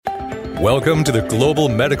Welcome to the Global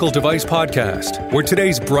Medical Device Podcast, where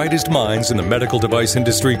today's brightest minds in the medical device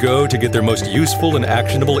industry go to get their most useful and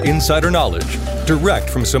actionable insider knowledge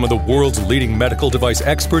direct from some of the world's leading medical device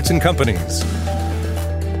experts and companies.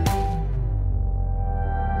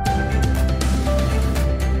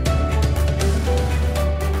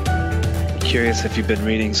 Curious if you've been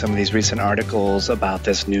reading some of these recent articles about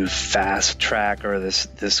this new fast track or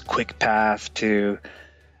this quick path to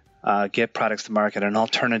get products to market, an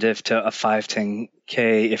alternative to a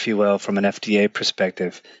 510K, if you will, from an FDA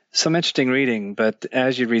perspective. Some interesting reading, but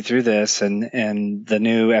as you read through this and the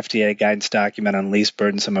new FDA guidance document on least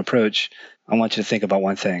burdensome approach, I want you to think about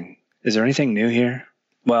one thing. Is there anything new here?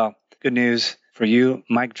 Well, good news for you.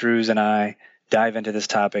 Mike Drews and I dive into this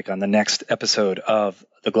topic on the next episode of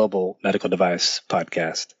the Global Medical Device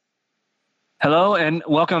Podcast. Hello, and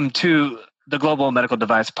welcome to the Global Medical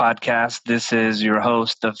Device Podcast. This is your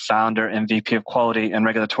host, the founder and VP of Quality and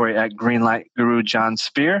Regulatory at Greenlight Guru, John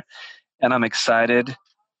Spear. And I'm excited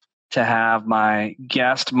to have my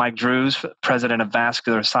guest, Mike Drews, President of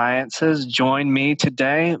Vascular Sciences, join me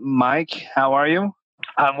today. Mike, how are you?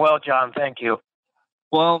 I'm well, John. Thank you.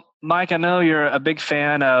 Well, Mike, I know you're a big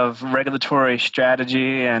fan of regulatory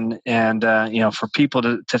strategy and for people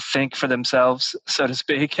to think for themselves, so to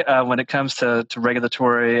speak, when it comes to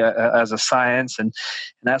regulatory as a science and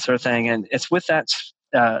that sort of thing. And it's with that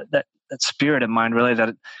spirit in mind, really,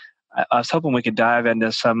 that I was hoping we could dive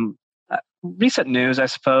into some recent news, I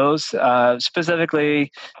suppose.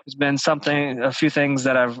 Specifically, there's been a few things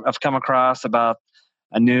that I've come across about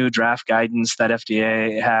a new draft guidance that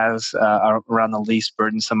FDA has around the least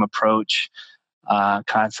burdensome approach,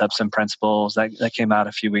 concepts and principles that came out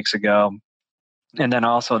a few weeks ago. And then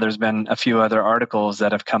also there's been a few other articles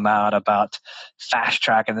that have come out about fast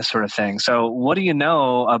track and this sort of thing. So what do you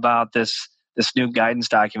know about this new guidance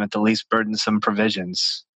document, the least burdensome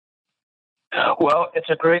provisions? Well, it's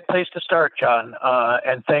a great place to start, John,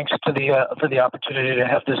 and thanks to for the opportunity to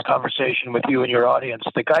have this conversation with you and your audience.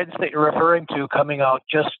 The guidance that you're referring to coming out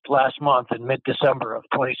just last month in mid-December of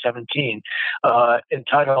 2017,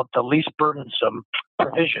 entitled The Least Burdensome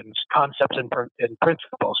Provisions, Concepts and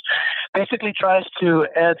Principles, basically tries to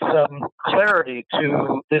add some clarity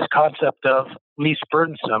to this concept of least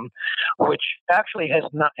burdensome, which actually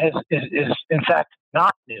is in fact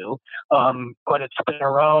not new, but it's been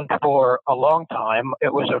around for a long time.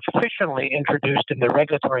 It was officially introduced in the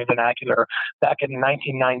regulatory vernacular back in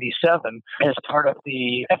 1997 as part of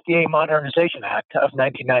the FDA Modernization Act of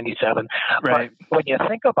 1997. Right. But when you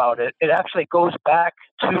think about it, it actually goes back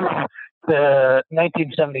to the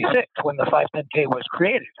 1976 when the 510K was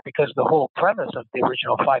created, because the whole premise of the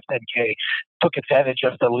original 510K took advantage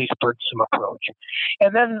of the least burdensome approach.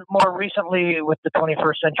 And then more recently with the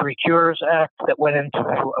 21st Century Cures Act that went into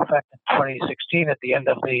effect in 2016 at the end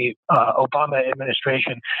of the Obama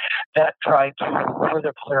administration, that tried to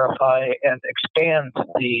further clarify and expand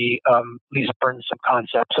the least burdensome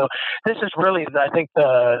concept. So this is really, I think,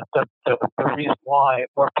 the reason why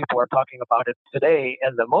more people are talking about it today,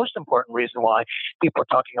 and the most important reason why people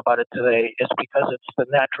are talking about it today is because it's the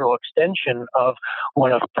natural extension of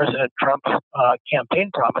one of President Trump's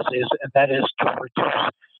campaign promises, and that is to reduce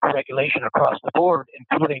regulation across the board,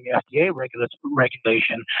 including FDA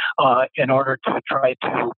regulation, in order to try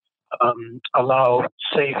to allow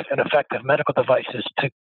safe and effective medical devices to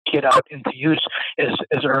get out into use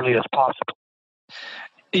as early as possible.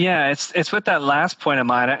 Yeah, it's with that last point of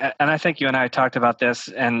mine, and I think you and I talked about this,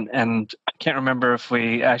 and I can't remember if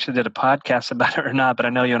we actually did a podcast about it or not, but I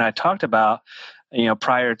know you and I talked about,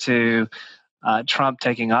 prior to Trump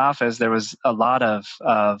taking office, there was a lot of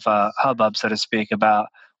hubbub, so to speak, about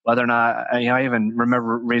whether or not, I even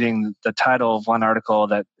remember reading the title of one article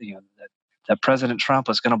that President Trump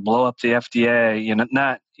was going to blow up the FDA,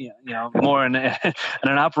 not more in an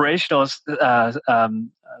operational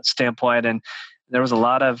standpoint, and there was a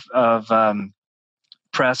lot of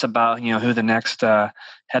press about who the next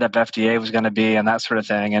head of FDA was going to be and that sort of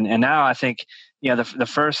thing. And now I think the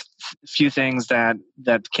first few things that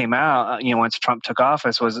came out once Trump took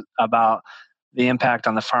office was about the impact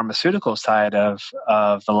on the pharmaceutical side of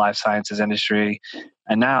the life sciences industry.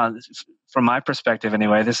 And now, from my perspective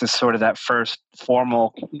anyway, this is sort of that first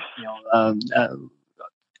formal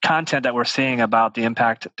content that we're seeing about the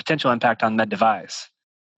potential impact on med device.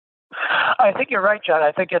 I think you're right, John.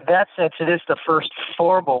 I think in that sense, it is the first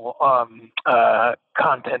formal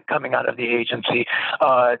content coming out of the agency.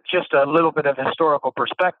 Just a little bit of historical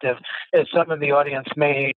perspective, as some of the audience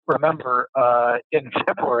may remember, in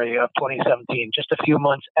February of 2017, just a few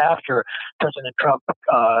months after President Trump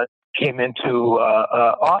came into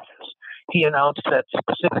office, he announced that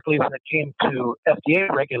specifically when it came to FDA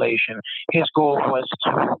regulation, his goal was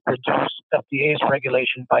to reduce FDA's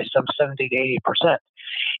regulation by some 70 to 80%.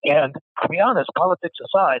 And to be honest, politics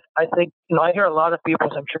aside, I think, I hear a lot of people,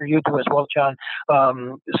 as I'm sure you do as well, John,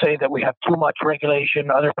 say that we have too much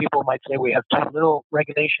regulation. Other people might say we have too little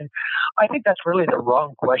regulation. I think that's really the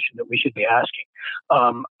wrong question that we should be asking.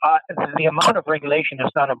 The amount of regulation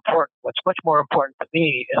is not important. What's much more important to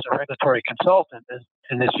me as a regulatory consultant is,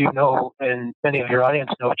 and as you know, and many of your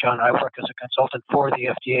audience know, John, I work as a consultant for the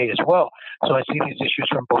FDA as well. So I see these issues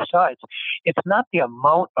from both sides. It's not the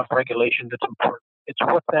amount of regulation that's important. It's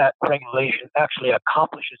what that regulation actually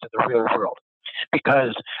accomplishes in the real world.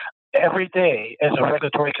 Because every day as a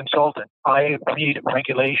regulatory consultant, I read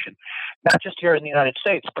regulation, not just here in the United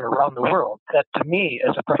States, but around the world, that to me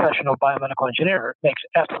as a professional biomedical engineer makes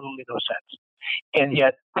absolutely no sense. And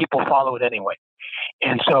yet people follow it anyway.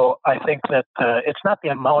 And so I think that it's not the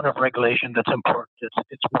amount of regulation that's important,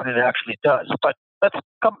 it's what it actually does. But let's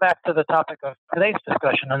come back to the topic of today's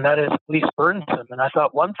discussion, and that is least burdensome. And I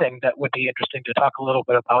thought one thing that would be interesting to talk a little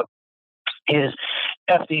bit about is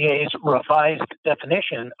FDA's revised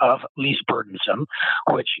definition of least burdensome,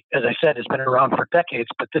 which, as I said, has been around for decades,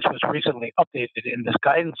 but this was recently updated in this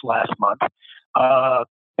guidance last month.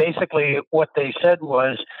 Basically, what they said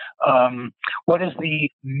was, what is the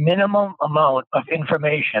minimum amount of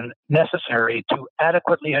information necessary to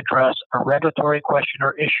adequately address a regulatory question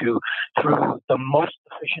or issue through the most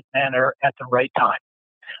efficient manner at the right time?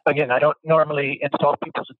 Again, I don't normally insult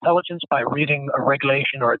people's intelligence by reading a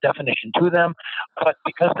regulation or a definition to them, but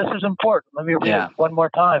because this is important, let me read it one more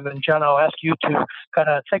time. And John, I'll ask you to kind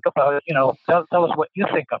of think about it, tell us what you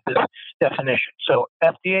think of this definition. So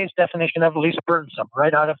FDA's definition of least burdensome,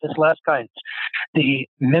 right out of this last guidance, the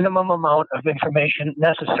minimum amount of information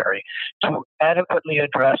necessary to adequately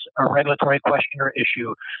address a regulatory question or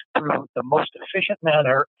issue through the most efficient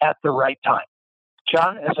manner at the right time.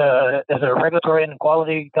 John, as a regulatory and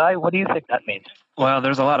quality guy, what do you think that means? Well,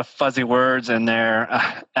 there's a lot of fuzzy words in there.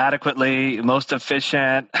 Adequately, most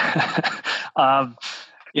efficient. I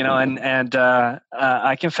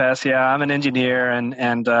confess, I'm an engineer,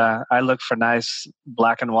 and I look for nice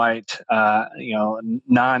black and white,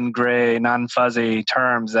 non-gray, non-fuzzy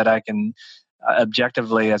terms that I can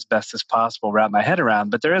objectively, as best as possible, wrap my head around.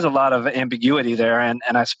 But there is a lot of ambiguity there, and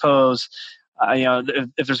I suppose.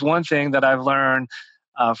 If there's one thing that I've learned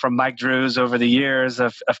from Mike Drews over the years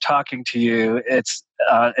of talking to you, it's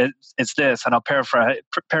this, and I'll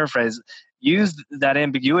paraphrase. Use that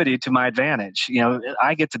ambiguity to my advantage.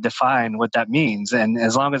 I get to define what that means, and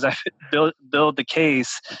as long as I build the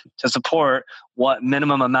case to support what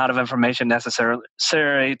minimum amount of information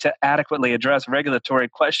necessary to adequately address regulatory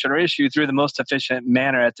question or issue through the most efficient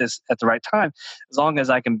manner at the right time, as long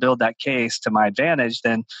as I can build that case to my advantage,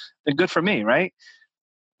 then good for me, right?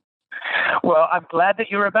 Well, I'm glad that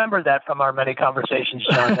you remember that from our many conversations,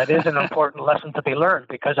 John. That is an important lesson to be learned,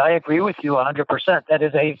 because I agree with you 100%. That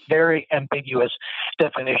is a very ambiguous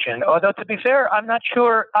definition. Although, to be fair, I'm not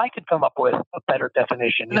sure I could come up with a better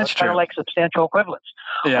definition. That's it's kind of like substantial equivalence.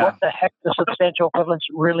 Yeah. What the heck does substantial equivalence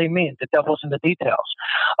really mean? The devil's in the details.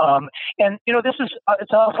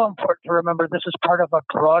 It's also important to remember this is part of a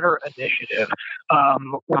broader initiative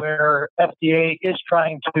where FDA is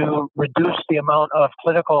trying to reduce the amount of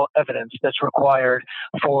clinical evidence that's required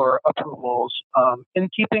for approvals, in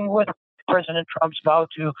keeping with President Trump's vow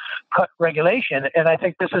to cut regulation. And I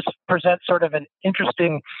think this presents sort of an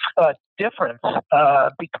interesting difference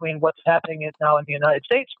between what's happening now in the United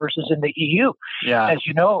States versus in the EU. Yeah. As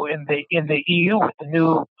you know, in the EU, with the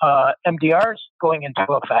new MDRs going into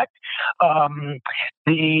effect,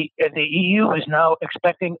 the EU is now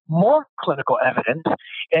expecting more clinical evidence,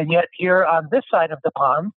 and yet here on this side of the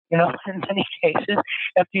pond, in many cases,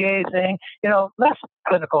 FDA is saying, less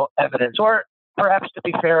clinical evidence, or perhaps, to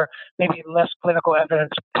be fair, maybe less clinical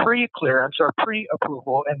evidence pre-clearance or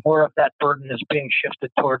pre-approval, and more of that burden is being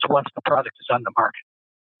shifted towards once the product is on the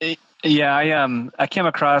market. Yeah, I came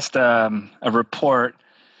across a report.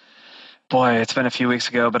 Boy, it's been a few weeks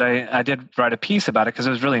ago, but I did write a piece about it because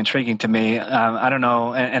it was really intriguing to me. I don't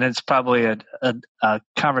know, and it's probably a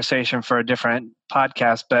conversation for a different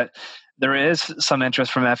podcast, but there is some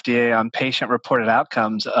interest from FDA on patient-reported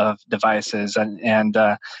outcomes of devices, and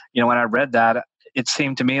when I read that, it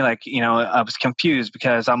seemed to me like I was confused,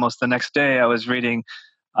 because almost the next day I was reading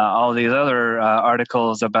all these other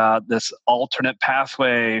articles about this alternate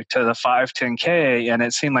pathway to the 510K, and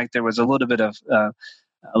it seemed like there was a little bit of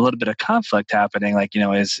conflict happening. Like,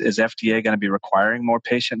 is FDA going to be requiring more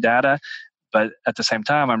patient data? But at the same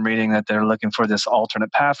time, I'm reading that they're looking for this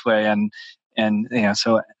alternate pathway, and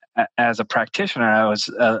so as a practitioner, I was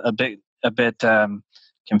a bit a bit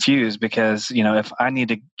confused because, if I need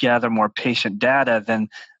to gather more patient data, then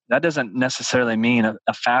that doesn't necessarily mean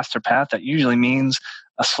a faster path. That usually means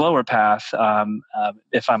a slower path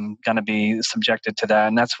if I'm going to be subjected to that.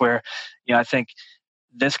 And that's where, I think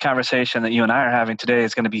this conversation that you and I are having today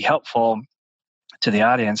is going to be helpful to the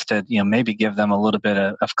audience to, maybe give them a little bit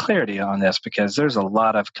of clarity on this, because there's a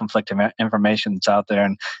lot of conflicting information that's out there.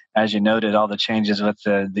 And as you noted, all the changes with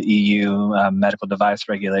the EU medical device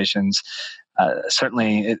regulations,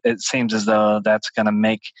 certainly it seems as though that's going to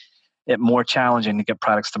make it more challenging to get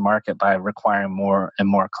products to market by requiring more and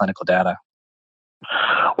more clinical data.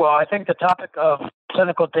 Well, I think the topic of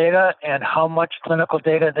clinical data and how much clinical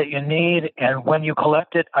data that you need and when you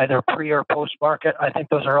collect it, either pre or post market, I think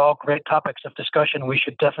those are all great topics of discussion. We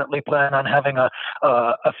should definitely plan on having a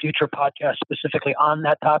future podcast specifically on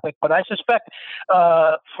that topic. But I suspect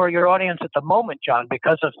for your audience at the moment, John,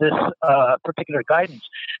 because of this particular guidance,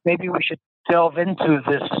 maybe we should delve into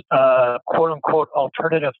this quote unquote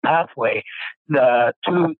alternative pathway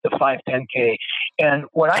to the 510K. And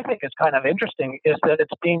what I think is kind of interesting is that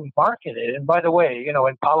it's being marketed. And by the way,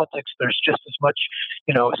 in politics, there's just as much,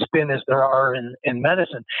 spin as there are in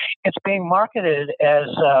medicine. It's being marketed as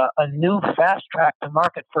a new fast track to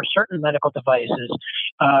market for certain medical devices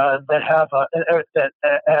that have a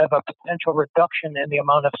potential reduction in the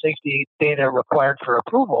amount of safety data required for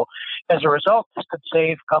approval. As a result, this could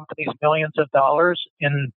save companies millions of dollars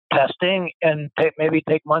in testing and maybe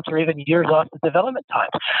take months or even years off the development time.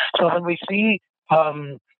 So when we see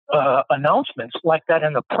announcements like that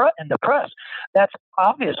in the press, that's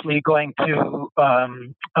obviously going to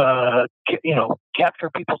capture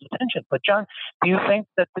people's attention. But John, do you think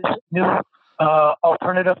that this new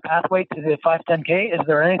alternative pathway to the 510K, is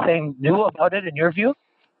there anything new about it in your view?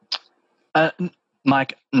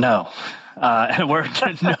 Mike, no.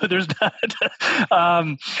 No, there's not.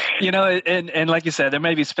 And like you said, there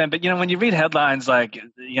may be spin, but when you read headlines like,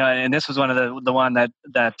 and this was one of the one that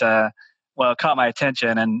caught my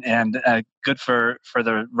attention, and good for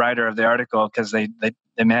the writer of the article, because they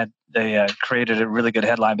created a really good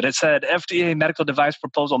headline. But it said FDA medical device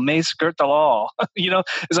proposal may skirt the law.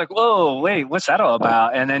 It's like, whoa, wait, what's that all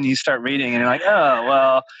about? And then you start reading, and you're like, oh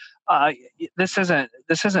well. This isn't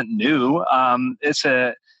new. It's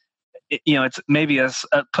maybe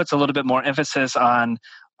puts a little bit more emphasis on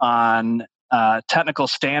technical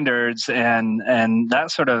standards and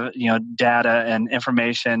that sort of data and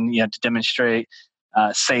information to demonstrate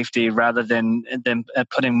safety, rather than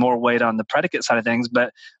putting more weight on the predicate side of things.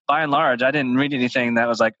 But by and large, I didn't read anything that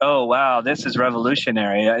was like, oh wow, this is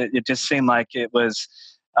revolutionary. It just seemed like it was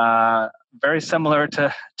very similar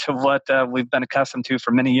to what we've been accustomed to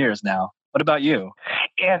for many years now. What about you?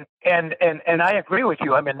 And I agree with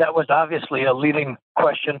you. I mean, that was obviously a leading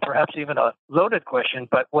question, perhaps even a loaded question.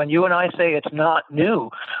 But when you and I say it's not new,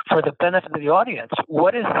 for the benefit of the audience,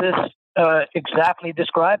 what is this exactly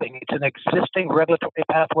describing? It's an existing regulatory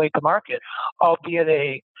pathway to market, albeit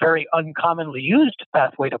a very uncommonly used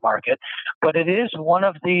pathway to market. But it is one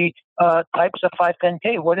of the types of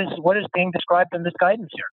 510K. What is being described in this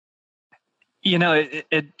guidance here?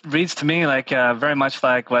 It reads to me like very much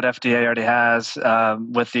like what FDA already has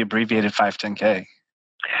with the abbreviated 510K.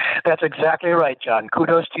 That's exactly right, John.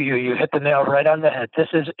 Kudos to you. You hit the nail right on the head. This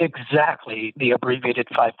is exactly the abbreviated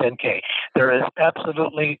 510K. There is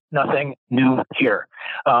absolutely nothing new here.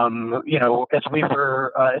 As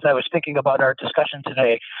I was thinking about our discussion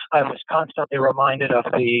today, I was constantly reminded of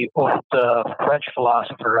the old French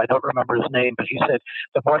philosopher. I don't remember his name, but he said,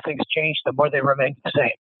 the more things change, the more they remain the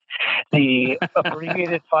same. The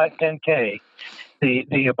abbreviated 510K,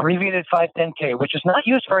 the abbreviated 510K, which is not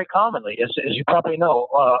used very commonly, as you probably know,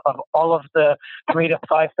 of all of the 3,000 to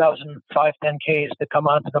 5,000 510Ks that come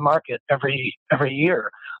onto the market every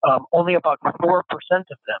year, only about 4%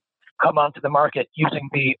 of them come onto the market using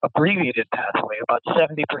the abbreviated pathway. About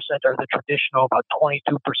 70% are the traditional, about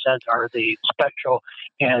 22% are the spectral,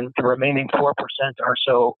 and the remaining 4% or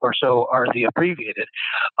so are the abbreviated.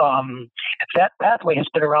 That pathway has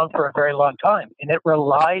been around for a very long time, and it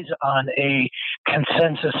relies on a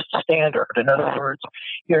consensus standard. In other words,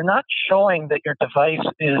 you're not showing that your device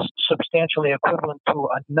is substantially equivalent to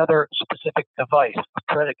another specific device, a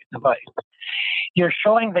predicate device. You're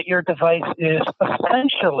showing that your device is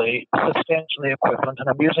essentially substantially equivalent, and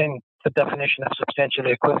I'm using the definition of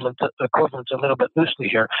substantially equivalent a little bit loosely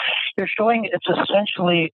here. You're showing it's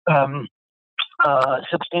essentially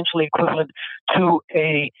substantially equivalent to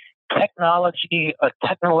a technology, a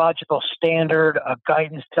technological standard, a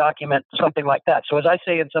guidance document, something like that. So as I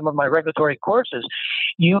say in some of my regulatory courses,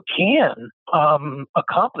 you can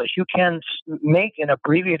you can make an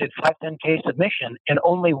abbreviated 510K submission in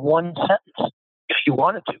only one sentence if you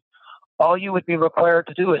wanted to. All you would be required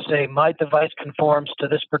to do is say, my device conforms to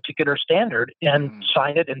this particular standard, and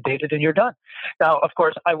sign it and date it, and you're done. Now, of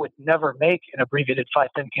course, I would never make an abbreviated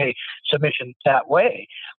 510K submission that way,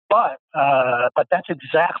 but that's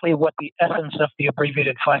exactly what the essence of the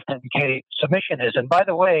abbreviated 510K submission is. And by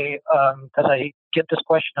the way, because I get this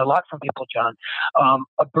question a lot from people, John,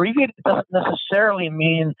 abbreviated doesn't necessarily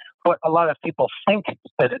mean what a lot of people think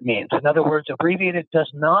that it means. In other words, abbreviated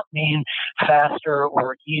does not mean faster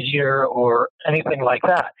or easier or anything like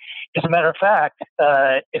that. As a matter of fact,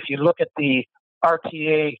 if you look at the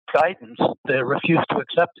RTA guidance, the refuse to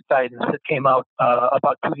accept guidance that came out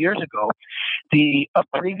about 2 years ago, the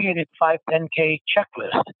abbreviated 510K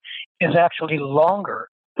checklist is actually longer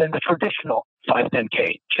than the traditional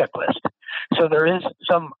 510K checklist. So there is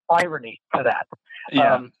some irony to that.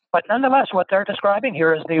 Yeah. But nonetheless, what they're describing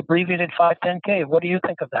here is the abbreviated 510K. What do you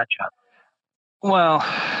think of that, John? Well,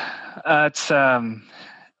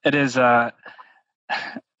 it is.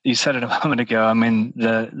 You said it a moment ago. I mean,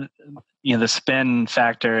 the spin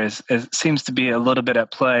factor seems to be a little bit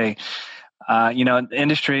at play. The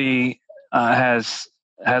industry has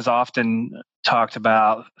often talked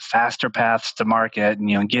about faster paths to market,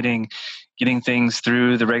 and getting things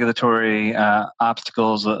through the regulatory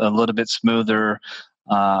obstacles a little bit smoother,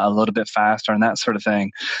 a little bit faster, and that sort of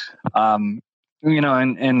thing. And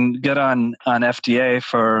good on FDA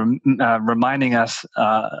for reminding us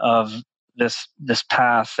of this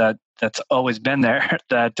path that's always been there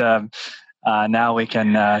that now we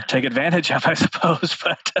can take advantage of, I suppose.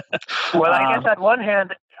 But well, I guess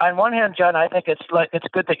on one hand, John, I think it's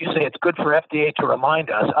good that you say it's good for FDA to remind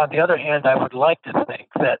us. On the other hand, I would like to think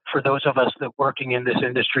that for those of us that working in this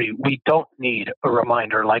industry, we don't need a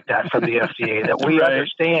reminder like that from the FDA, that we Right.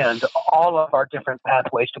 understand all of our different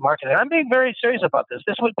pathways to market. And I'm being very serious about this.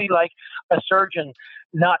 This would be like a surgeon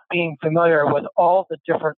not being familiar with all the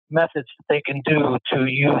different methods that they can do to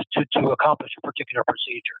use to accomplish a particular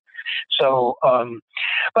procedure. So,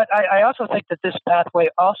 but I also think that this pathway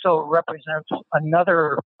also represents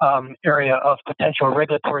another area of potential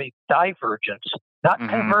regulatory divergence, not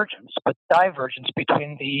convergence, but divergence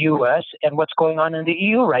between the U.S. and what's going on in the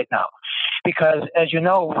EU right now. Because as you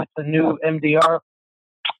know, with the new MDR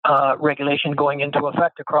regulation going into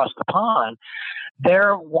effect across the pond,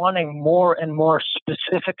 they're wanting more and more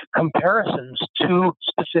specific comparisons to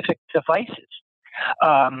specific devices.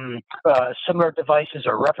 Similar devices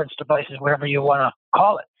or reference devices, whatever you want to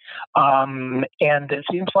call it. And it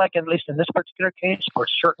seems like, at least in this particular case, for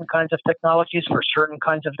certain kinds of technologies, for certain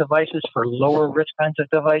kinds of devices, for lower risk kinds of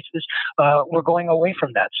devices, we're going away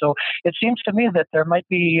from that. So it seems to me that there might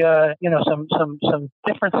be, some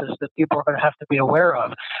differences that people are going to have to be aware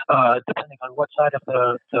of, depending on what side of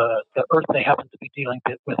the earth they happen to be dealing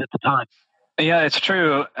with at the time. Yeah, it's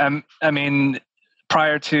true. I mean,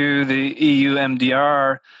 prior to the EU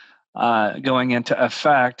MDR going into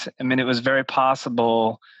effect, I mean, it was very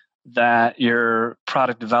possible that your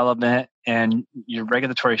product development and your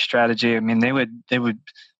regulatory strategy, I mean, they would,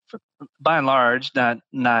 by and large,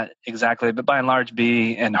 not exactly, but by and large,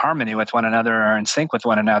 be in harmony with one another or in sync with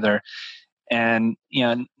one another. And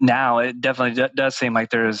now it definitely does seem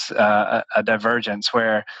like there's a divergence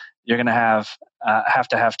where you're going to have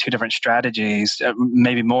to have two different strategies,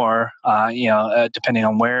 maybe more, depending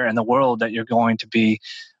on where in the world that you're going to be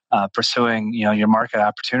pursuing, your market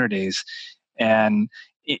opportunities. And,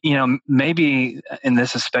 maybe, and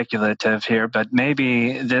this is speculative here, but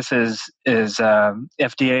maybe this is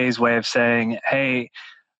FDA's way of saying, hey,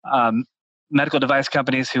 medical device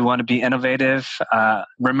companies who want to be innovative,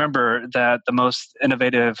 remember that the most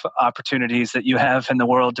innovative opportunities that you have in the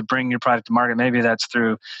world to bring your product to market, maybe that's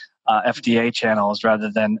through FDA channels rather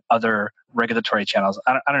than other regulatory channels.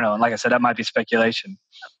 I don't know. Like I said, that might be speculation.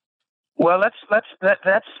 Well, I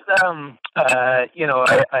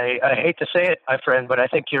hate to say it, my friend, but I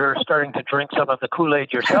think you're starting to drink some of the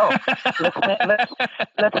Kool-Aid yourself.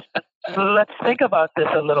 Let's think about this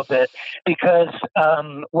a little bit, because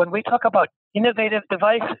when we talk about innovative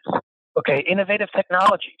devices, innovative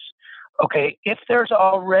technologies, if there's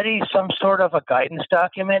already some sort of a guidance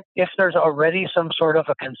document, if there's already some sort of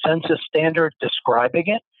a consensus standard describing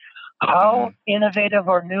it, how innovative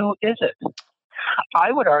or new is it?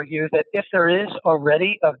 I would argue that if there is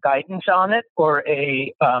already a guidance on it or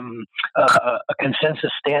a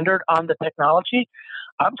consensus standard on the technology,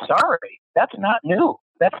 I'm sorry, that's not new.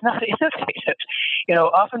 That's not innovative.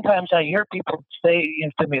 Oftentimes I hear people say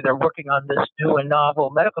to me they're working on this new and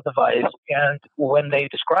novel medical device, and when they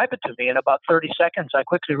describe it to me in about 30 seconds, I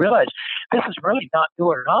quickly realize this is really not new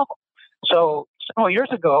or novel. So several years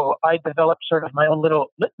ago, I developed sort of my own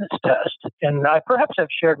little litmus test, and I perhaps have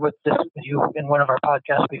shared with you in one of our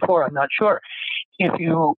podcasts before, I'm not sure. If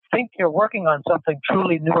you think you're working on something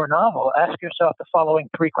truly new or novel, ask yourself the following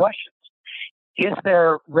 3 questions. Is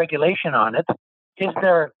there regulation on it? Is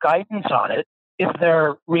there guidance on it? Is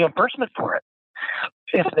there reimbursement for it?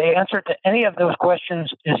 If the answer to any of those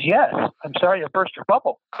questions is yes, I'm sorry to burst your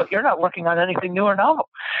bubble, but you're not working on anything new or novel.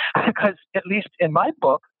 Because at least in my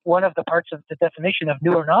book, one of the parts of the definition of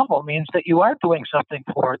new or novel means that you are doing something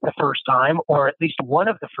for the first time, or at least one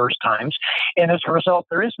of the first times. And as a result,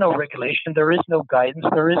 there is no regulation, there is no guidance,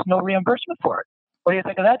 there is no reimbursement for it. What do you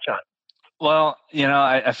think of that, John? Well,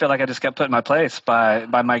 I feel like I just got put in my place by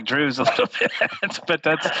Mike Drews a little bit, but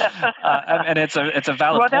that's and it's a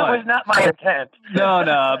valid point. Well, that was not my intent.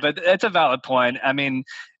 No, but it's a valid point. I mean,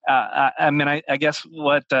 I guess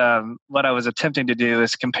what I was attempting to do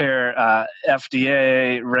is compare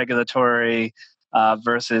FDA regulatory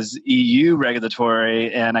versus EU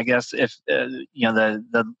regulatory, and I guess if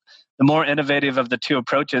the more innovative of the two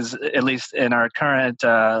approaches, at least in our current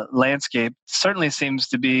landscape, certainly seems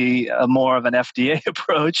to be more of an FDA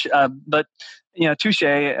approach. But touche.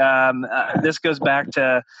 This goes back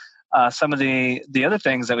to some of the other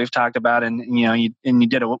things that we've talked about, and you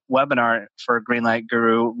did a webinar for Greenlight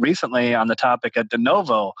Guru recently on the topic of de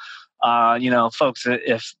novo. Folks,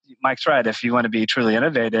 if Mike's right, if you want to be truly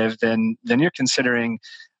innovative, then you're considering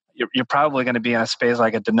you're probably going to be in a space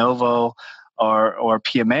like a de novo or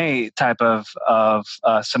PMA type of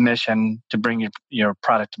submission to bring your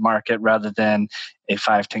product to market, rather than a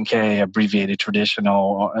 510K abbreviated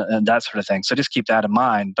traditional and that sort of thing. So just keep that in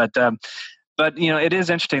mind. But it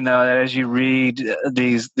is interesting though that as you read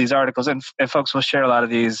these articles, and folks will share a lot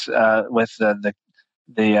of these with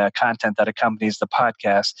the content that accompanies the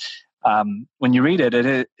podcast. When you read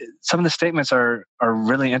it, some of the statements are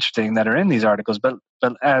really interesting that are in these articles. But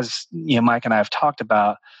as Mike and I have talked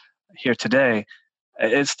about here today,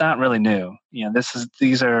 it's not really new.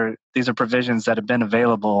 These are provisions that have been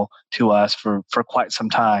available to us for quite some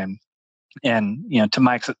time. And to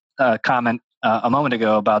Mike's comment a moment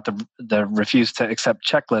ago about the refuse to accept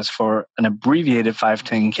checklist for an abbreviated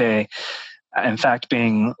 510K, in fact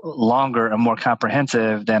being longer and more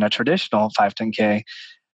comprehensive than a traditional 510K,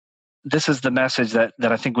 this is the message that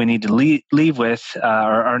I think we need to leave with,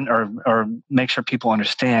 or make sure people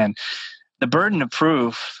understand. The burden of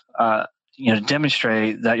proof, to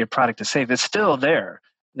demonstrate that your product is safe, is still there.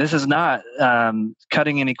 This is not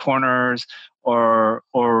cutting any corners or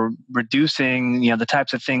reducing, the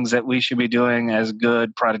types of things that we should be doing as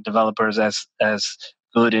good product developers, as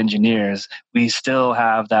good engineers. We still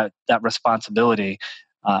have that responsibility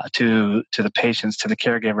to the patients, to the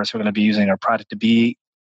caregivers who are going to be using our product, to be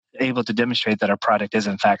able to demonstrate that our product is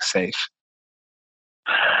in fact safe.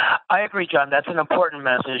 I agree, John. That's an important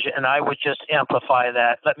message, and I would just amplify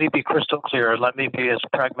that. Let me be crystal clear. Let me be as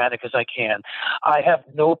pragmatic as I can. I have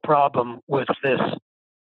no problem with this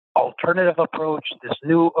alternative approach, this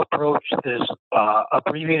new approach, this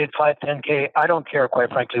abbreviated 510K. I don't care, quite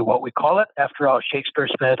frankly, what we call it. After all, Shakespeare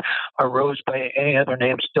said, "A rose by any other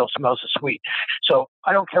name still smells as sweet." So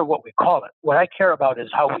I don't care what we call it. What I care about is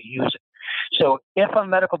how we use it. So if a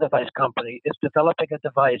medical device company is developing a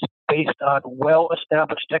device based on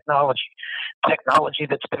well-established technology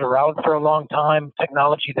that's been around for a long time,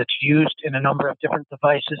 technology that's used in a number of different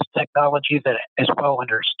devices, technology that is well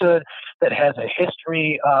understood, that has a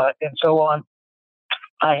history, and so on,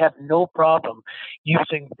 I have no problem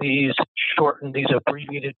using these shortened, these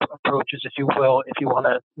abbreviated approaches, if you will, if you want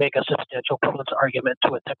to make a substantial equivalence argument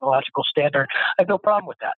to a technological standard. I have no problem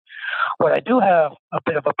with that. What I do have a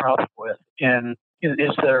bit of a problem with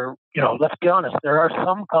is there, let's be honest, there are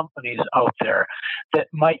some companies out there that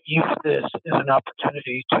might use this as an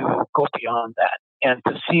opportunity to go beyond that and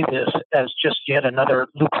to see this as just yet another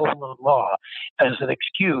loophole in the law, as an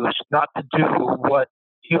excuse not to do what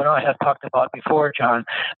you and I have talked about before, John,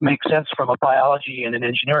 makes sense from a biology and an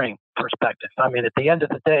engineering perspective. I mean, at the end of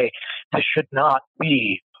the day, this should not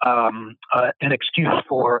be an excuse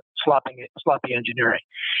for sloppy engineering.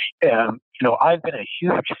 I've been a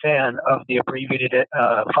huge fan of the abbreviated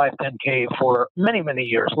 510K for many, many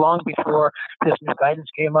years, long before this new guidance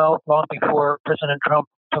came out, long before President Trump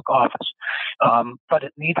took office. But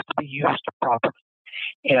it needs to be used properly.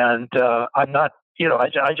 And I'm not,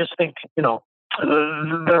 I just think,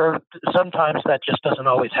 sometimes that just doesn't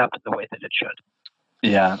always happen the way that it should.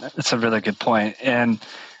 Yeah, that's a really good point. And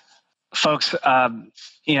folks, like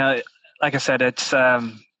I said, it's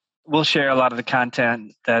we'll share a lot of the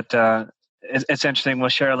content that it's interesting. We'll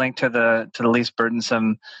share a link to the least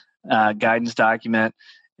burdensome guidance document,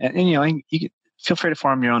 and you can feel free to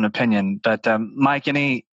form your own opinion. But Mike,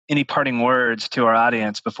 any parting words to our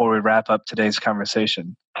audience before we wrap up today's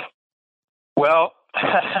conversation? Well,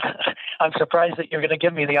 I'm surprised that you're going to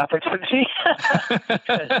give me the opportunity.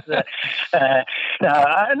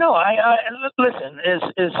 Listen,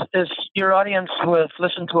 as your audience who have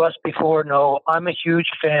listened to us before know, I'm a huge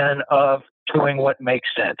fan of doing what makes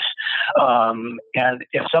sense. And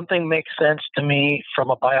if something makes sense to me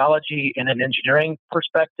from a biology and an engineering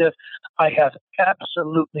perspective, I have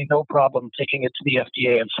absolutely no problem taking it to the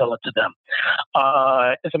FDA and sell it to them.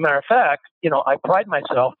 As a matter of fact, I pride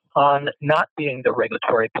myself on not being the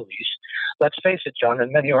regulatory police. Let's face it, John,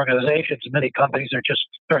 in many organizations, many companies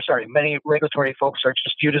many regulatory folks are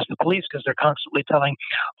just viewed as the police because they're constantly telling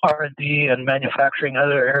R&D and manufacturing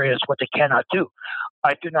other areas what they cannot do.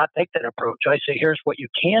 I do not take that approach. I say, here's what you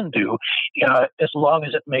can do, as long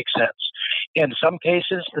as it makes sense. In some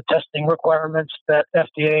cases, the testing requirements that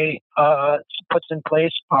FDA puts in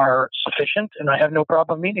place are sufficient, and I have no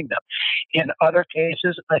problem meeting them. In other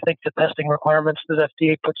cases, I think the testing requirements that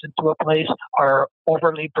FDA puts into a place are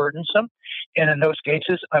overly burdensome. And in those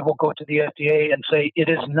cases, I will go to the FDA and say, it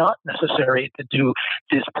is not necessary to do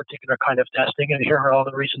this particular kind of testing, and here are all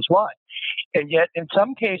the reasons why. And yet, in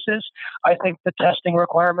some cases, I think the testing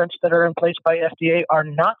requirements that are in place by FDA are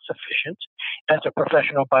not sufficient as a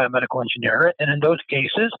professional biomedical engineer. And in those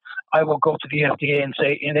cases, I will go to the FDA and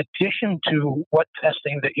say, in addition to what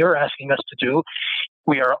testing that you're asking us to do,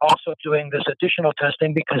 we are also doing this additional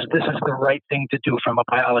testing because this is the right thing to do from a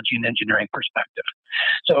biology and engineering perspective.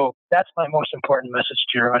 So that's my most important message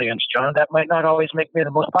to your audience, John. That might not always make me the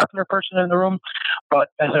most popular person in the room, but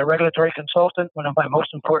as a regulatory consultant, one of my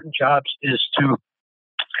most important jobs is to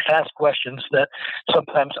ask questions that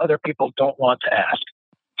sometimes other people don't want to ask.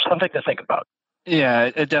 Something to think about. Yeah,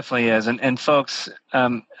 it definitely is. And folks,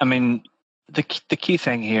 the key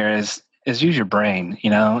thing here is use your brain,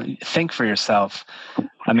 think for yourself.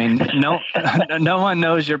 No one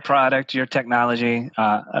knows your product, your technology,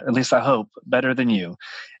 at least I hope, better than you.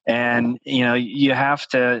 And, you have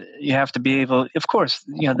to be able, of course,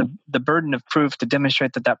 the burden of proof to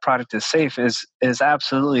demonstrate that product is safe is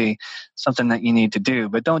absolutely something that you need to do,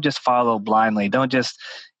 but don't just follow blindly. Don't just,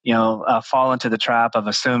 fall into the trap of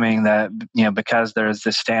assuming that, because there's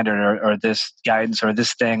this standard or this guidance or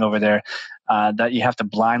this thing over there, that you have to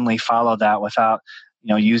blindly follow that without,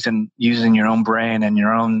 using your own brain and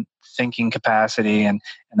your own thinking capacity and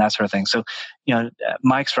that sort of thing. So,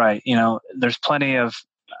 Mike's right. There's plenty of,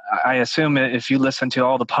 I assume if you listen to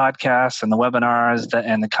all the podcasts and the webinars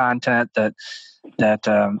and the content that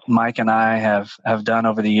Mike and I have done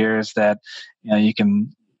over the years, that you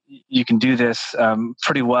can do this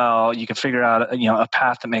pretty well. You can figure out a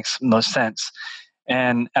path that makes most sense,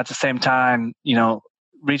 and at the same time,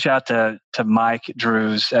 reach out to Mike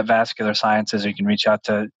Drews at Vascular Sciences, or you can reach out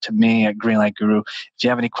to me at Greenlight Guru. If you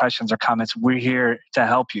have any questions or comments, we're here to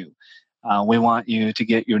help you. We want you to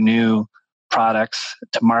get your new products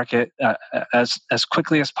to market as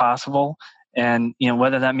quickly as possible. And,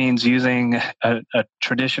 whether that means using a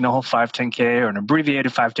traditional 510K or an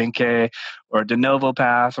abbreviated 510K or a de novo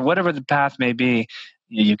path or whatever the path may be,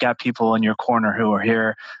 you've got people in your corner who are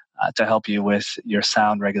here to help you with your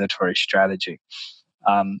sound regulatory strategy.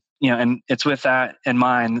 And it's with that in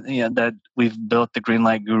mind, that we've built the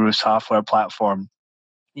Greenlight Guru software platform.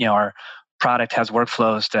 Our product has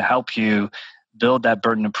workflows to help you build that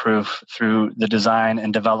burden of proof through the design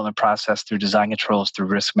and development process, through design controls, through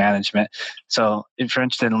risk management. So if you're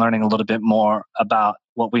interested in learning a little bit more about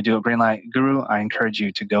what we do at Greenlight Guru, I encourage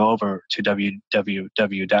you to go over to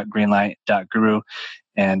www.greenlight.guru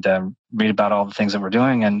and read about all the things that we're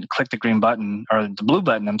doing, and click the green button, or the blue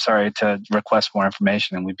button, to request more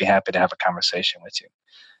information, and we'd be happy to have a conversation with you.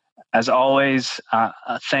 As always,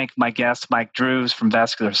 thank my guest, Mike Drews from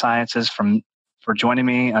Vascular Sciences, for joining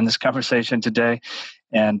me on this conversation today.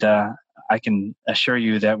 And I can assure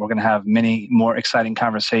you that we're going to have many more exciting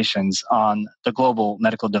conversations on the Global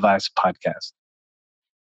Medical Device Podcast.